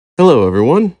Hello,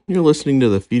 everyone. You're listening to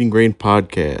the Feeding Grain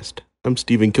podcast. I'm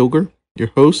Steven Kilger, your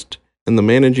host and the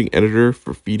managing editor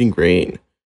for Feeding Grain.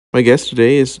 My guest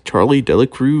today is Charlie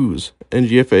Delacruz,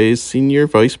 NGFA's Senior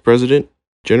Vice President,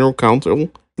 General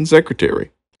Counsel, and Secretary.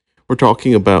 We're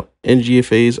talking about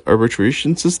NGFA's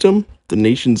arbitration system, the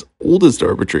nation's oldest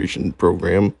arbitration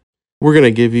program. We're going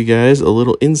to give you guys a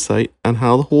little insight on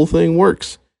how the whole thing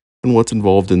works and what's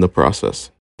involved in the process.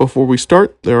 Before we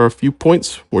start, there are a few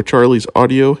points where Charlie's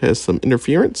audio has some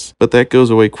interference, but that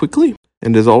goes away quickly.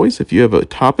 And as always, if you have a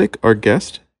topic or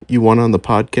guest you want on the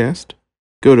podcast,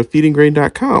 go to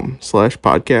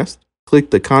feedinggrain.com/podcast,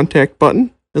 click the contact button,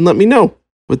 and let me know.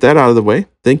 With that out of the way,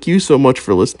 thank you so much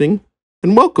for listening,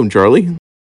 and welcome, Charlie.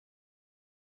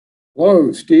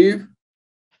 Hello, Steve.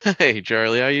 Hey,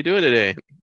 Charlie, how you doing today?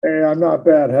 Hey, I'm not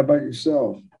bad. How about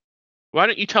yourself? Why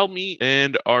don't you tell me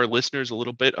and our listeners a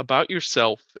little bit about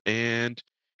yourself and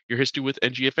your history with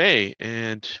NGFA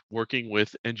and working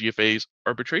with NGFA's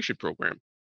arbitration program?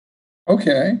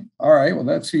 Okay. All right. Well,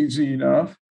 that's easy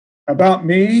enough. About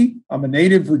me, I'm a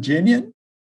native Virginian,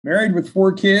 married with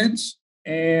 4 kids,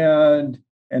 and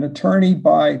an attorney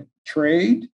by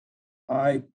trade.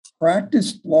 I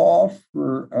practiced law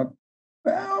for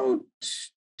about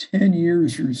 10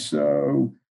 years or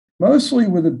so, mostly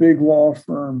with a big law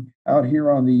firm out here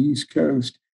on the East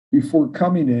Coast before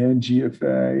coming to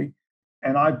NGFA.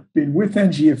 And I've been with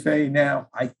NGFA now,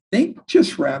 I think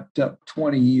just wrapped up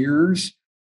 20 years.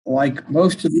 Like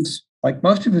most of us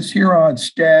here on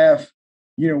staff,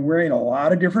 wearing a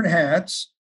lot of different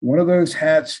hats. One of those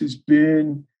hats has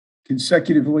been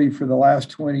consecutively for the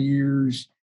last 20 years,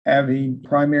 having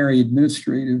primary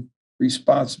administrative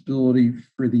responsibility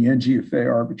for the NGFA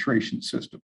arbitration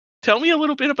system. Tell me a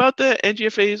little bit about the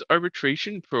NGFA's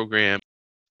arbitration program.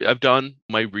 I've done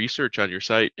my research on your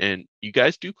site, and you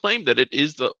guys do claim that it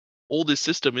is the oldest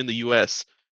system in the U.S.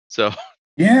 So,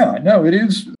 yeah, no, it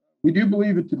is. We do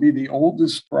believe it to be the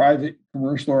oldest private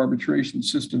commercial arbitration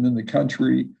system in the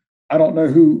country. I don't know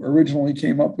who originally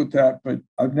came up with that, but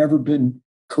I've never been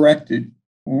corrected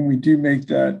when we do make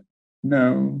that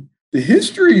known. The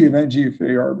history of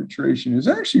NGFA arbitration is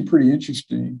actually pretty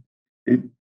interesting. It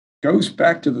goes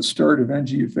back to the start of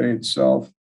NGFA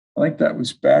itself. I think that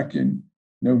was back in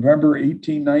November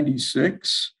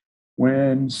 1896,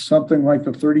 when something like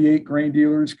the 38 grain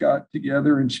dealers got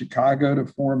together in Chicago to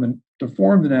form the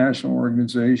national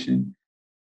organization.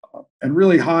 And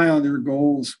really high on their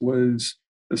goals was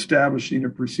establishing a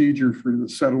procedure for the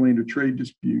settling of trade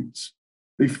disputes.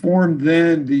 They formed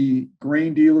then the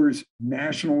Grain Dealers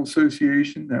National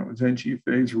Association. That was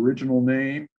NGFA's original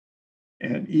name.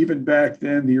 And even back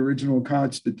then, the original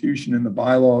Constitution and the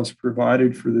bylaws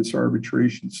provided for this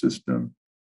arbitration system.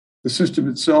 The system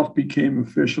itself became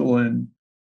official in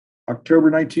October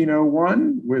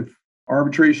 1901 with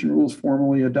arbitration rules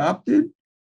formally adopted.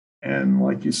 And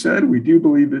like you said, we do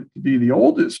believe it to be the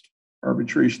oldest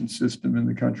arbitration system in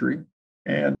the country.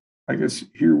 And I guess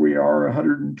here we are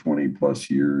 120 plus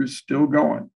years still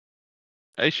going.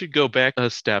 I should go back a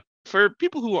step. For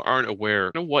people who aren't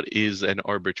aware, what is an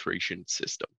arbitration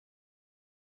system?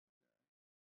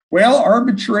 Well,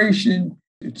 arbitration,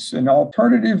 it's an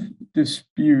alternative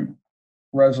dispute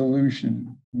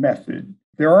resolution method.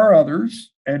 There are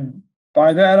others, and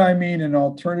by that I mean an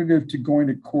alternative to going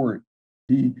to court,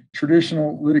 the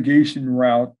traditional litigation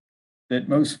route that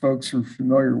most folks are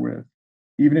familiar with.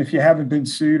 Even if you haven't been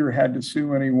sued or had to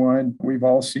sue anyone, we've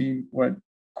all seen what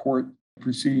court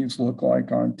proceedings look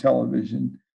like on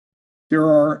television. There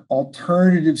are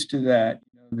alternatives to that.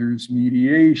 There's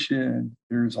mediation.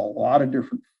 There's a lot of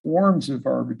different forms of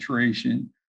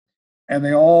arbitration, and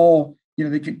they all,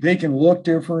 they can look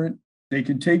different. They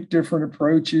can take different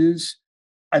approaches.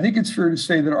 I think it's fair to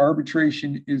say that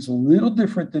arbitration is a little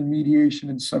different than mediation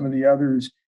and some of the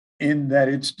others in that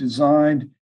it's designed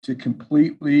to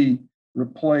completely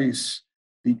replace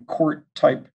the court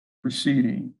type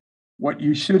proceeding. What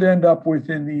you should end up with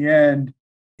in the end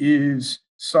is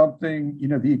something,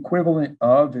 the equivalent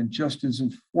of and just as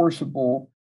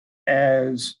enforceable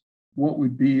as what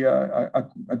would be a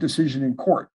decision in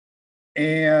court.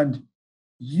 And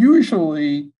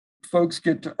usually folks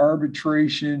get to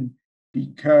arbitration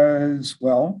because,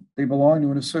 well, they belong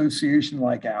to an association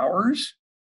like ours,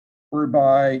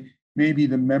 whereby maybe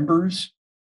the members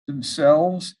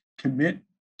themselves commit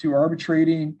to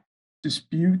arbitrating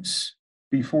disputes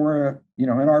before an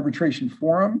arbitration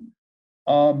forum,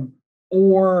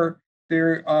 or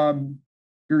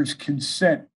there's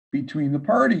consent between the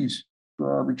parties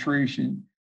for arbitration.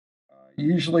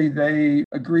 Usually they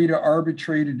agree to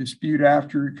arbitrate a dispute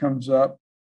after it comes up,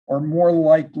 or more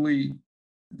likely,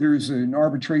 there's an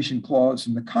arbitration clause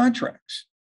in the contracts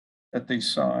that they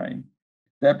sign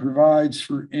that provides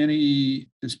for any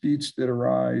disputes that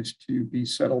arise to be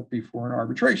settled before an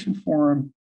arbitration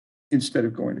forum instead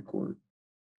of going to court.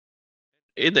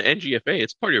 In the NGFA,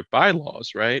 it's part of your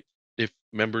bylaws, right? If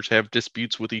members have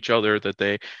disputes with each other, that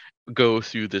they go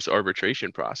through this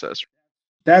arbitration process.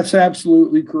 That's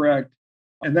absolutely correct.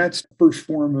 And that's the first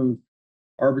form of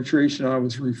arbitration I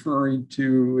was referring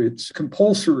to. It's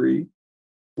compulsory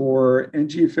for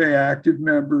NGFA active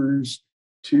members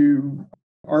to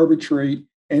arbitrate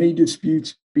any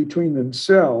disputes between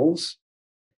themselves.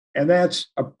 And that's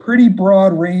a pretty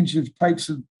broad range of types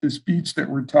of disputes that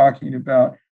we're talking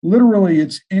about. Literally,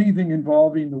 it's anything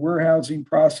involving the warehousing,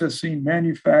 processing,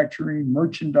 manufacturing,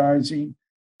 merchandising,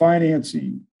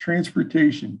 financing,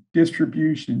 transportation,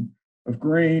 distribution of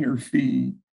grain or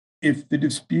feed. If the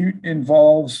dispute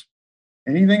involves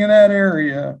anything in that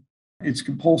area, it's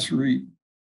compulsory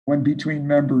when between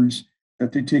members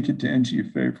that they take it to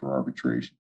NGFA for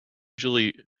arbitration.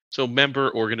 Usually, so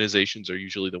member organizations are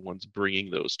usually the ones bringing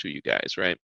those to you guys,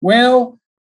 right? Well,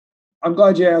 I'm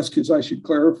glad you asked because I should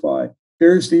clarify.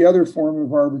 There's the other form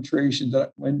of arbitration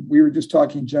that when we were just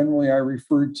talking generally, I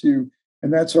referred to,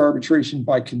 and that's arbitration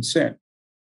by consent,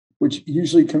 which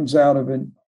usually comes out of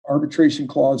an arbitration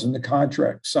clause in the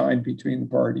contract signed between the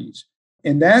parties.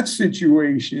 In that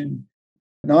situation,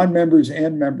 non-members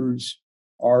and members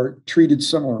are treated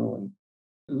similarly,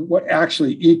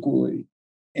 actually equally.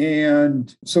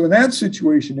 And so in that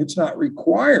situation, it's not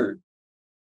required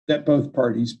that both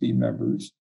parties be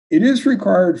members. It is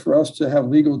required for us to have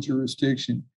legal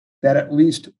jurisdiction that at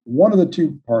least one of the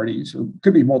two parties, or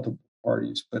could be multiple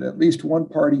parties, but at least one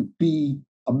party be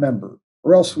a member,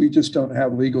 or else we just don't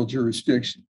have legal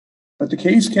jurisdiction. But the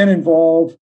case can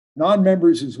involve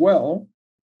non-members as well.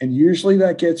 And usually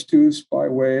that gets to us by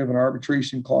way of an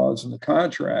arbitration clause in the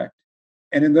contract.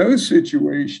 And in those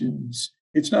situations,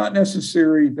 it's not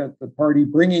necessary that the party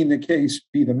bringing the case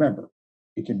be the member.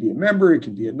 It can be a member, it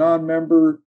can be a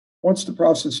non-member. Once the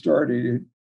process started,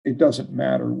 it doesn't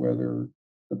matter whether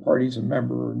the party's a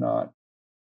member or not.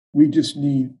 We just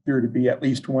need there to be at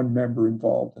least one member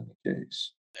involved in the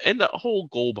case. And the whole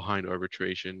goal behind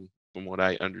arbitration, from what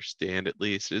I understand at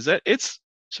least, is that it's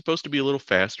supposed to be a little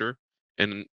faster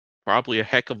and probably a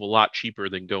heck of a lot cheaper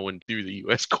than going through the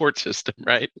U.S. court system,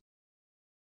 right?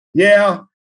 Yeah,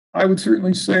 I would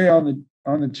certainly say on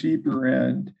the cheaper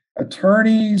end.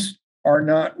 Attorneys are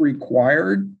not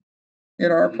required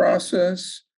in our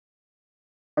process.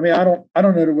 I mean, I don't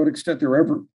know to what extent they're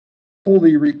ever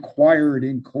fully required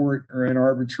in court or in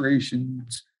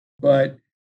arbitrations, but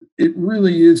it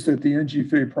really is that the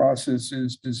NGFA process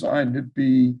is designed to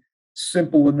be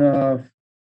simple enough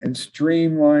and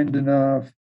streamlined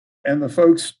enough. And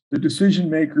the decision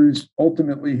makers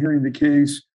ultimately hearing the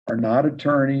case are not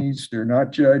attorneys, they're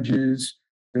not judges,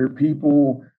 they're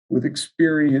people with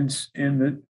experience in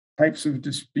the types of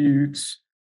disputes.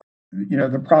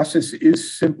 The process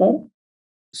is simple.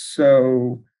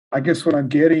 So I guess what I'm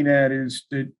getting at is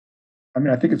that,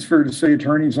 I think it's fair to say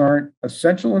attorneys aren't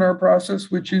essential in our process,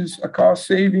 which is a cost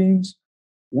savings.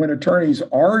 When attorneys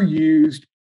are used,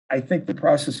 I think the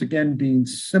process, again, being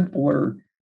simpler,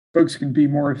 folks can be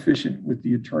more efficient with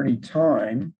the attorney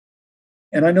time.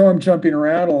 And I know I'm jumping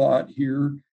around a lot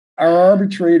here. Our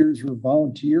arbitrators are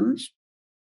volunteers,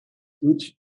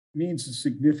 which means a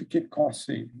significant cost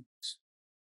savings.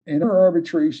 In our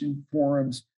arbitration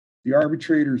forums, the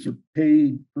arbitrators are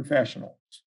paid professionals.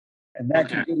 And that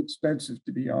can get expensive,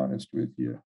 to be honest with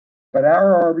you. But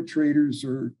our arbitrators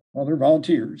they're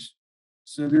volunteers.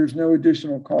 So there's no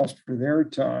additional cost for their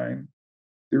time.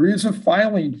 There is a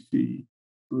filing fee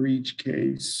for each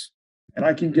case. And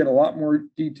I can get a lot more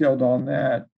detailed on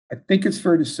that. I think it's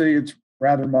fair to say it's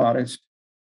rather modest.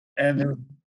 And there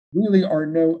really are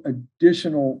no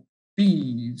additional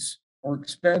fees or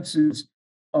expenses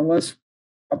unless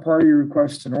a party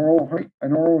requests an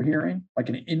oral hearing, like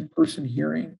an in-person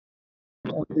hearing,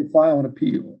 or they file an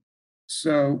appeal.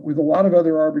 So with a lot of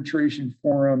other arbitration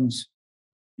forums,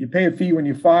 you pay a fee when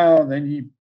you file, and then you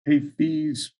pay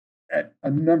fees at a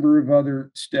number of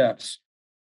other steps.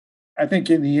 I think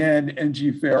in the end,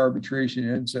 NGFA arbitration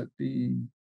ends up being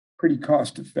pretty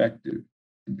cost effective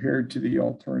compared to the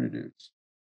alternatives.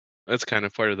 That's kind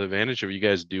of part of the advantage of you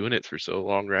guys doing it for so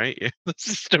long, right? The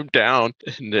system down,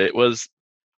 and it was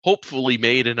hopefully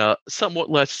made in a somewhat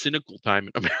less cynical time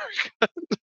in America.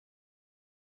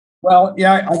 Well,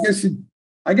 yeah,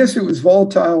 I guess it was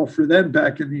volatile for them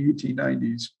back in the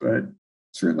 1890s, but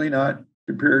certainly not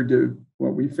compared to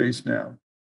what we face now.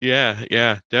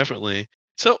 Yeah, definitely.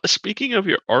 So speaking of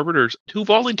your arbiters, who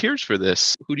volunteers for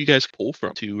this? Who do you guys pull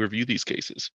from to review these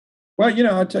cases? Well,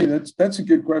 I'll tell you, that's a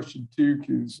good question too,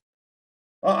 because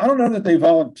I don't know that they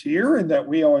volunteer and that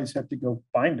we always have to go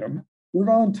find them. We're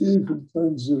volunteers in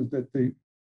terms of that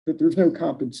there's no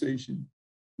compensation,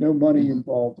 no money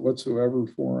involved whatsoever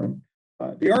for them.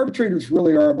 The arbitrators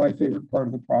really are my favorite part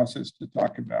of the process to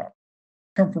talk about.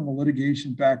 I come from a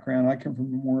litigation background. I come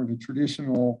from more of a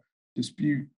traditional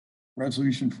dispute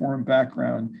resolution forum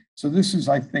background. So this is,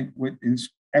 I think, what is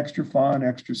extra fun,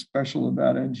 extra special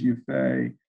about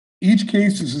NGFA. Each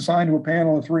case is assigned to a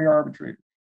panel of 3 arbitrators,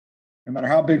 no matter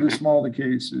how big or small the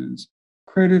case is.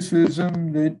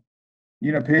 Criticism that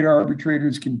paid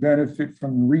arbitrators can benefit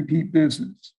from repeat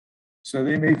business. So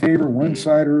they may favor one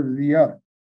side or the other.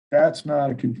 That's not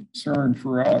a concern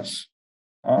for us.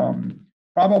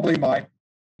 Probably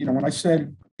when I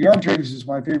said the arbitrators is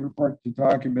my favorite part to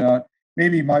talk about,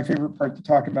 maybe my favorite part to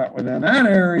talk about within that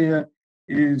area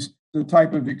is the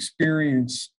type of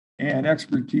experience and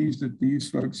expertise that these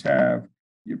folks have.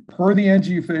 Per the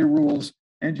NGFA rules,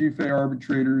 NGFA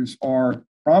arbitrators are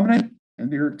prominent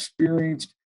and they're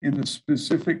experienced in the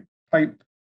specific type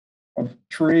of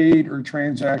trade or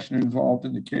transaction involved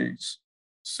in the case.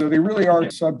 So they really are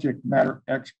subject matter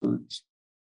experts.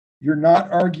 You're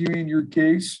not arguing your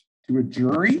case to a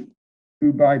jury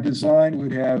who by design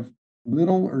would have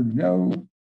little or no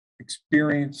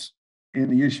experience in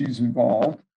the issues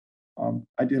involved.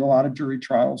 I did a lot of jury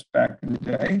trials back in the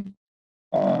day.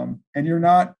 And you're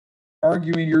not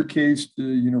arguing your case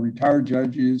to, retired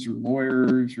judges or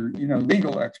lawyers or,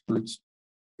 legal experts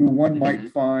who one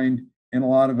might find in a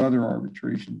lot of other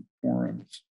arbitration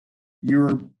forums.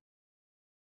 You're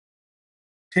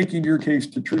taking your case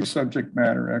to true subject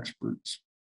matter experts.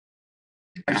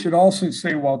 I should also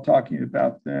say while talking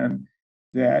about them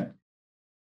that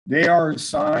they are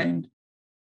assigned,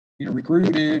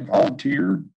 recruited,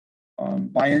 volunteered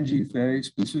by NGFA,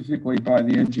 specifically by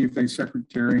the NGFA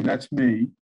secretary, that's me.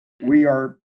 We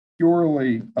are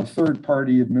purely a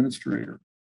third-party administrator.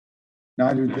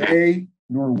 Neither they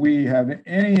nor we have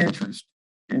any interest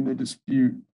in the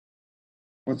dispute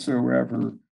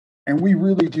whatsoever. And we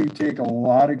really do take a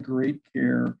lot of great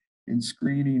care in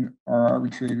screening our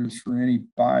arbitrators for any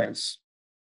bias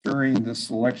during the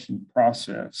selection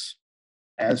process.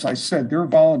 As I said, they're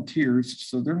volunteers,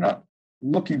 so they're not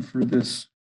looking for these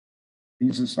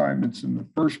assignments in the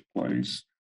first place,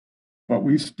 but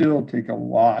we still take a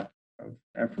lot of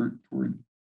effort in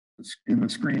the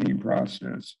screening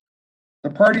process. The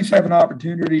parties have an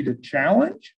opportunity to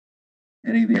challenge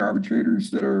any of the arbitrators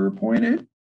that are appointed.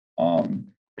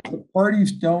 The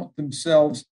parties don't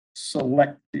themselves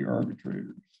select the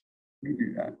arbitrators. We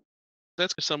do that.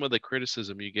 That's some of the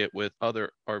criticism you get with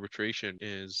other arbitration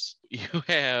is you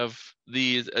have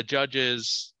these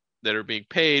judges that are being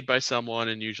paid by someone,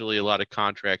 and usually a lot of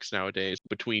contracts nowadays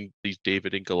between these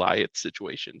David and Goliath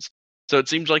situations. So it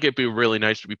seems like it'd be really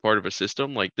nice to be part of a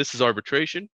system like this is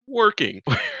arbitration working.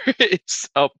 It's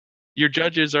your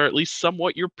judges are at least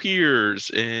somewhat your peers,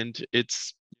 and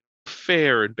it's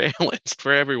fair and balanced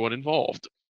for everyone involved.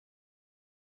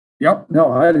 Yep,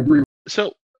 no, I'd agree.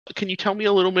 So can you tell me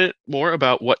a little bit more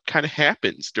about what kind of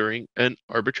happens during an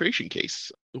arbitration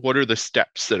case? What are the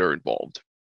steps that are involved?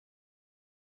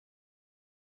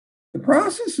 The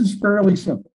process is fairly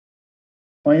simple.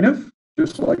 Plaintiff,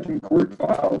 just like in court,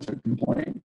 files a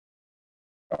complaint.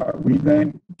 We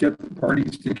then get the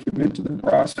parties to commit to the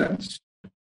process,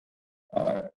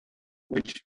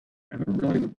 which, and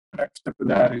really the next step of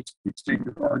that is the exchange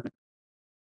of arguments.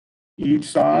 Each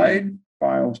side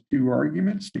files 2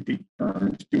 arguments to take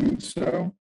turns doing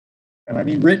so, and I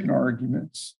mean written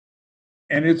arguments.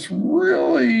 And it's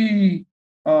really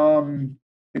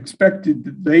expected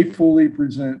that they fully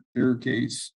present their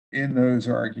case in those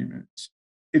arguments.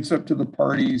 It's up to the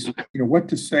parties, what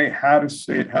to say, how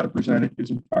to present it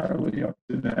is entirely up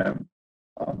to them.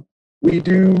 We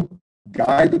do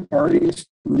guide the parties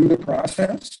through the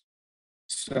process.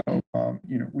 So,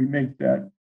 we make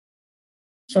that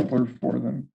simpler for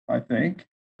them, I think.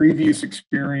 Previous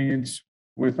experience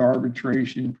with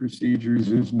arbitration procedures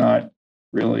is not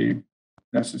really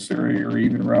necessary or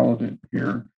even relevant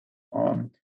here.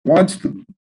 Once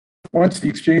the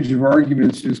exchange of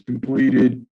arguments is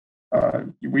completed,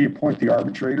 we appoint the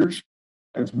arbitrators,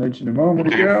 as mentioned a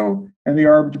moment ago, and the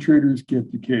arbitrators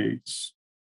get the case.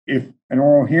 If an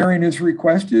oral hearing is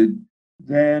requested,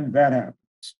 then that happens.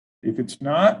 If it's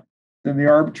not, then the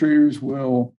arbitrators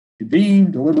will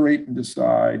convene, deliberate, and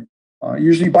decide,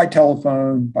 usually by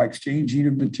telephone, by exchanging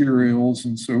of materials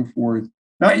and so forth.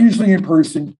 Not usually in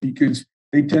person because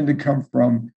they tend to come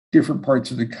from different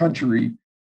parts of the country,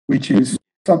 which is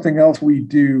something else we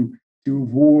do to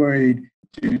avoid,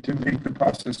 to make the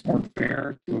process more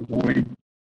fair, to avoid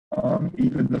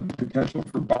even the potential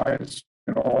for bias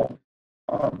at all.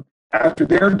 After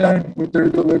they're done with their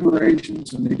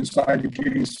deliberations and they decide the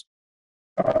case,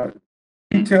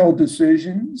 detailed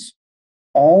decisions,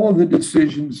 all of the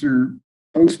decisions are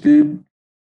posted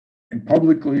and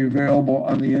publicly available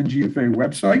on the NGFA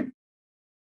website.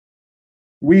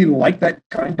 We like that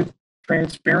kind of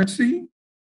transparency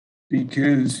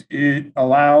because it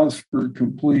allows for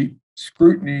complete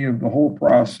scrutiny of the whole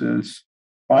process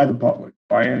by the public,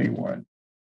 by anyone.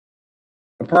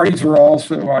 The parties are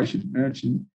also, I should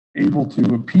mention, able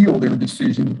to appeal their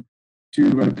decision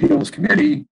to an appeals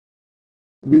committee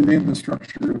within the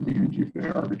structure of the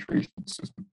NGFA arbitration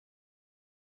system.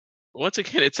 Once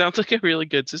again, it sounds like a really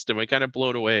good system. I'm kind of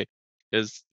blown away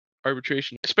because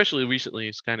arbitration, especially recently,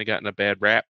 has kind of gotten a bad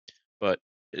rap, but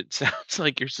it sounds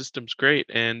like your system's great.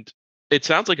 And it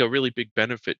sounds like a really big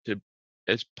benefit to,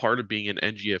 as part of being an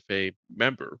NGFA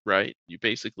member, right? You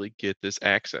basically get this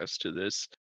access to this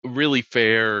really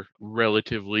fair,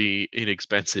 relatively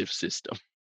inexpensive system.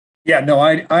 Yeah, no,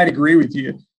 I'd agree with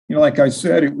you. Like I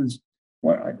said, it was,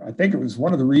 I think it was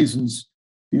one of the reasons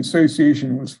the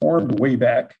association was formed way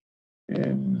back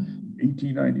in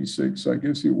 1896, I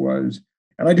guess it was.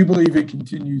 And I do believe it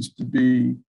continues to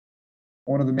be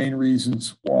one of the main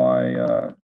reasons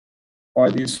why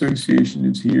the association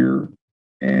is here.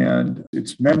 And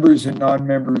its members and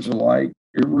non-members alike.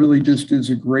 It really just is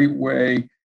a great way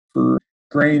for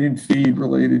grain and feed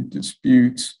related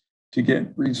disputes to get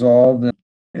resolved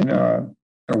in a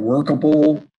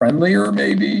workable, friendlier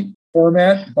maybe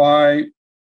format by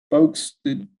folks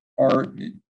that are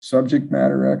subject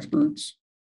matter experts.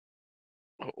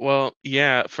 Well,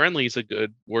 yeah, friendly is a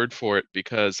good word for it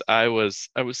because I was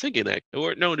thinking that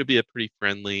we're known to be a pretty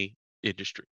friendly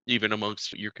industry. Even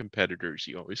amongst your competitors,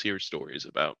 you always hear stories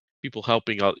about people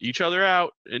helping each other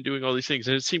out and doing all these things.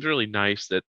 And it seems really nice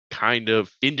that kind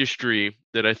of industry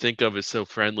that I think of as so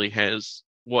friendly has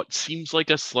what seems like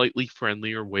a slightly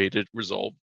friendlier way to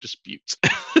resolve disputes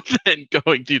than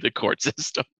going through the court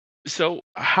system. So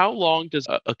how long does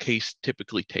a case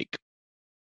typically take?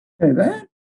 Hey,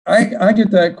 I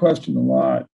get that question a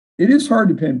lot. It is hard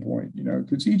to pinpoint,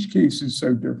 because each case is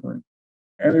so different.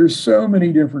 And there's so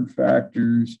many different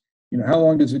factors. How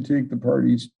long does it take the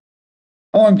parties?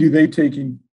 How long do they take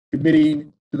in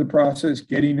committing to the process,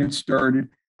 getting it started?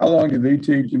 How long do they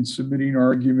take in submitting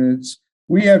arguments?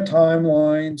 We have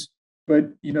timelines,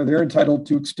 but they're entitled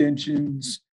to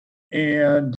extensions,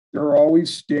 and there are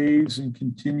always stays and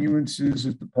continuances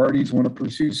if the parties want to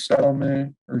pursue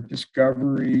settlement or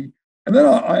discovery. And then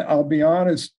I'll be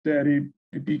honest that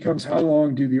it becomes how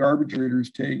long do the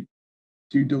arbitrators take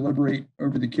to deliberate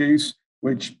over the case,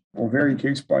 which will vary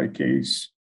case by case.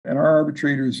 And our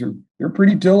arbitrators they're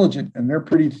pretty diligent and they're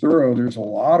pretty thorough. There's a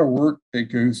lot of work that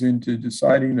goes into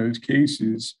deciding those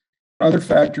cases. Other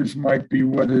factors might be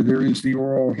whether there is the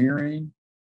oral hearing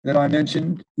that I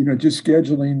mentioned. Just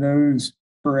scheduling those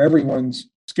for everyone's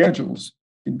schedules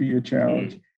can be a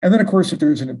challenge. And then, of course, if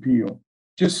there's an appeal,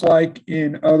 just like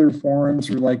in other forums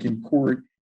or like in court,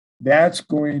 that's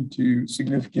going to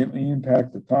significantly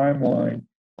impact the timeline.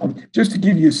 Just to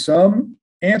give you some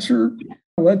answer,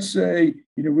 let's say,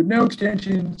 with no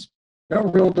extensions, no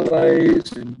real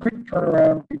delays, and quick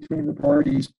turnaround between the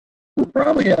parties, we're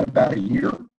probably at about a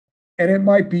year. And it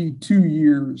might be 2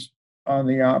 years on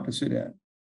the opposite end.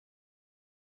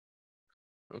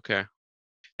 Okay.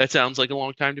 That sounds like a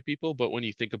long time to people, but when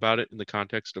you think about it in the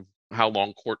context of how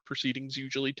long court proceedings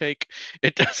usually take,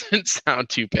 it doesn't sound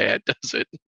too bad, does it?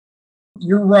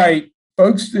 You're right.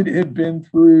 Folks that have been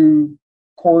through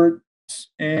courts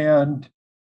and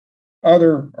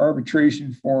other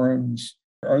arbitration forums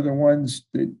are the ones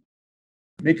that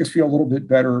make us feel a little bit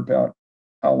better about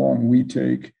how long we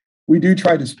take. We do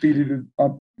try to speed it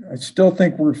up. I still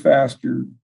think we're faster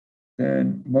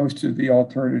than most of the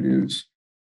alternatives,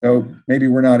 though maybe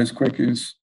we're not as quick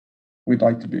as we'd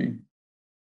like to be.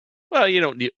 Well, you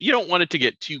don't want it to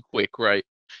get too quick, right?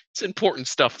 It's important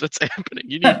stuff that's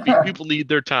happening. People need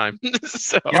their time.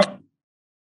 So Yep.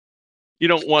 You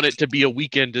don't want it to be a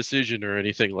weekend decision or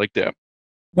anything like that.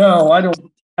 No, I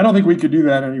don't think we could do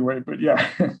that anyway, but yeah.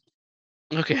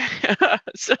 Okay.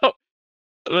 So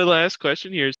my last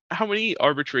question here is how many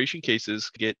arbitration cases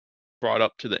get brought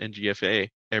up to the NGFA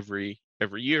every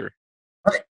year?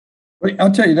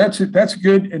 I'll tell you, that's a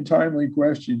good and timely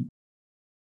question.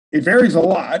 It varies a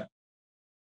lot.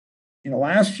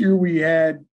 Last year we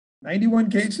had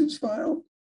 91 cases filed,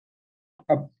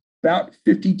 about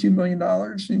 $52 million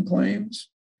in claims.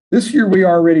 This year we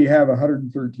already have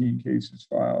 113 cases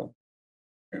filed.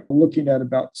 We're looking at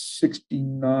about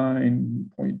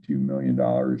 $69.2 million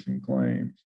in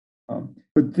claims.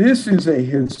 But this is a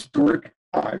historic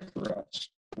high for us.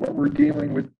 what we're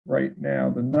dealing with right now,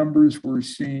 the numbers we're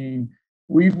seeing,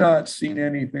 we've not seen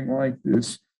anything like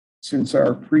this since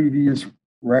our previous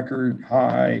record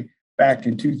high back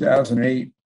in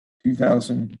 2008,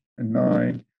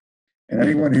 2009. And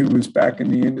anyone who was back in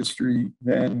the industry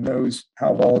then knows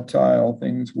how volatile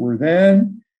things were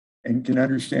then and can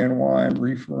understand why I'm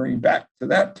referring back to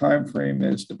that time frame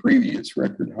as the previous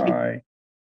record high.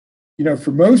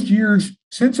 For most years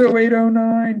since 08,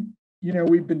 09,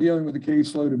 we've been dealing with a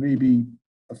caseload of maybe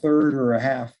a third or a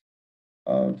half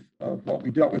of what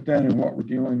we dealt with then and what we're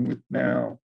dealing with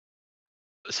now.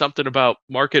 Something about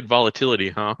market volatility,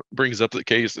 huh? Brings up the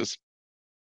cases.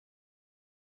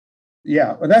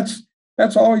 Yeah, well,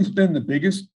 that's always been the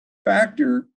biggest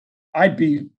factor. I'd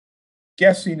be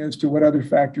guessing as to what other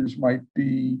factors might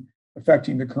be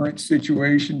affecting the current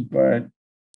situation, but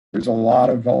there's a lot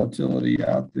of volatility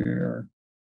out there.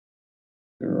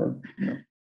 There are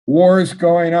wars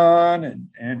going on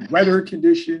and weather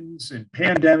conditions and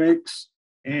pandemics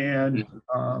and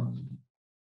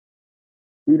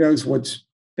who knows what's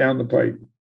down the pipe.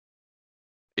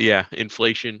 Yeah,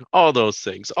 inflation, all those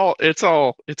things.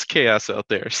 It's chaos out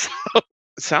there. So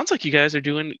it sounds like you guys are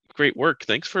doing great work.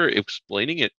 Thanks for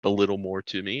explaining it a little more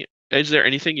to me. Is there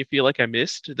anything you feel like I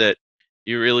missed that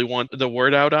you really want the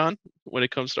word out on when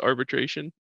it comes to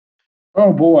arbitration?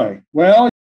 Oh boy. Well,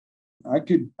 I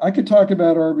could talk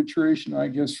about arbitration, I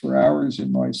guess, for hours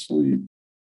in my sleep.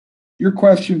 Your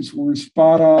questions were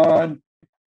spot on.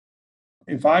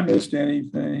 If I missed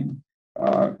anything,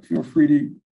 feel free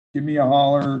to give me a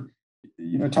holler.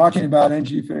 Talking about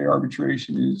NGFA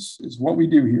arbitration is what we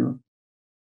do here.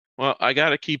 Well, I got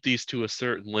to keep these to a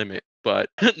certain limit, but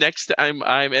next time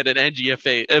I'm at an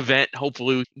NGFA event,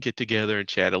 hopefully we can get together and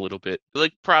chat a little bit.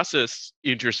 Like, process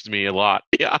interests me a lot,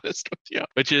 to be honest with you,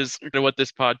 which is what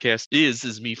this podcast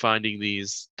is me finding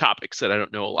these topics that I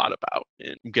don't know a lot about.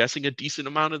 And I'm guessing a decent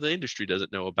amount of the industry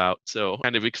doesn't know about. So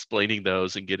kind of explaining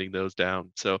those and getting those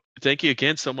down. So thank you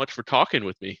again so much for talking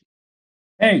with me.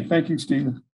 Hey, thank you,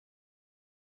 Steven.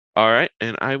 All right.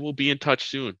 And I will be in touch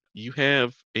soon. You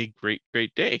have a great,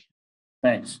 great day.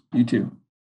 Thanks. You too.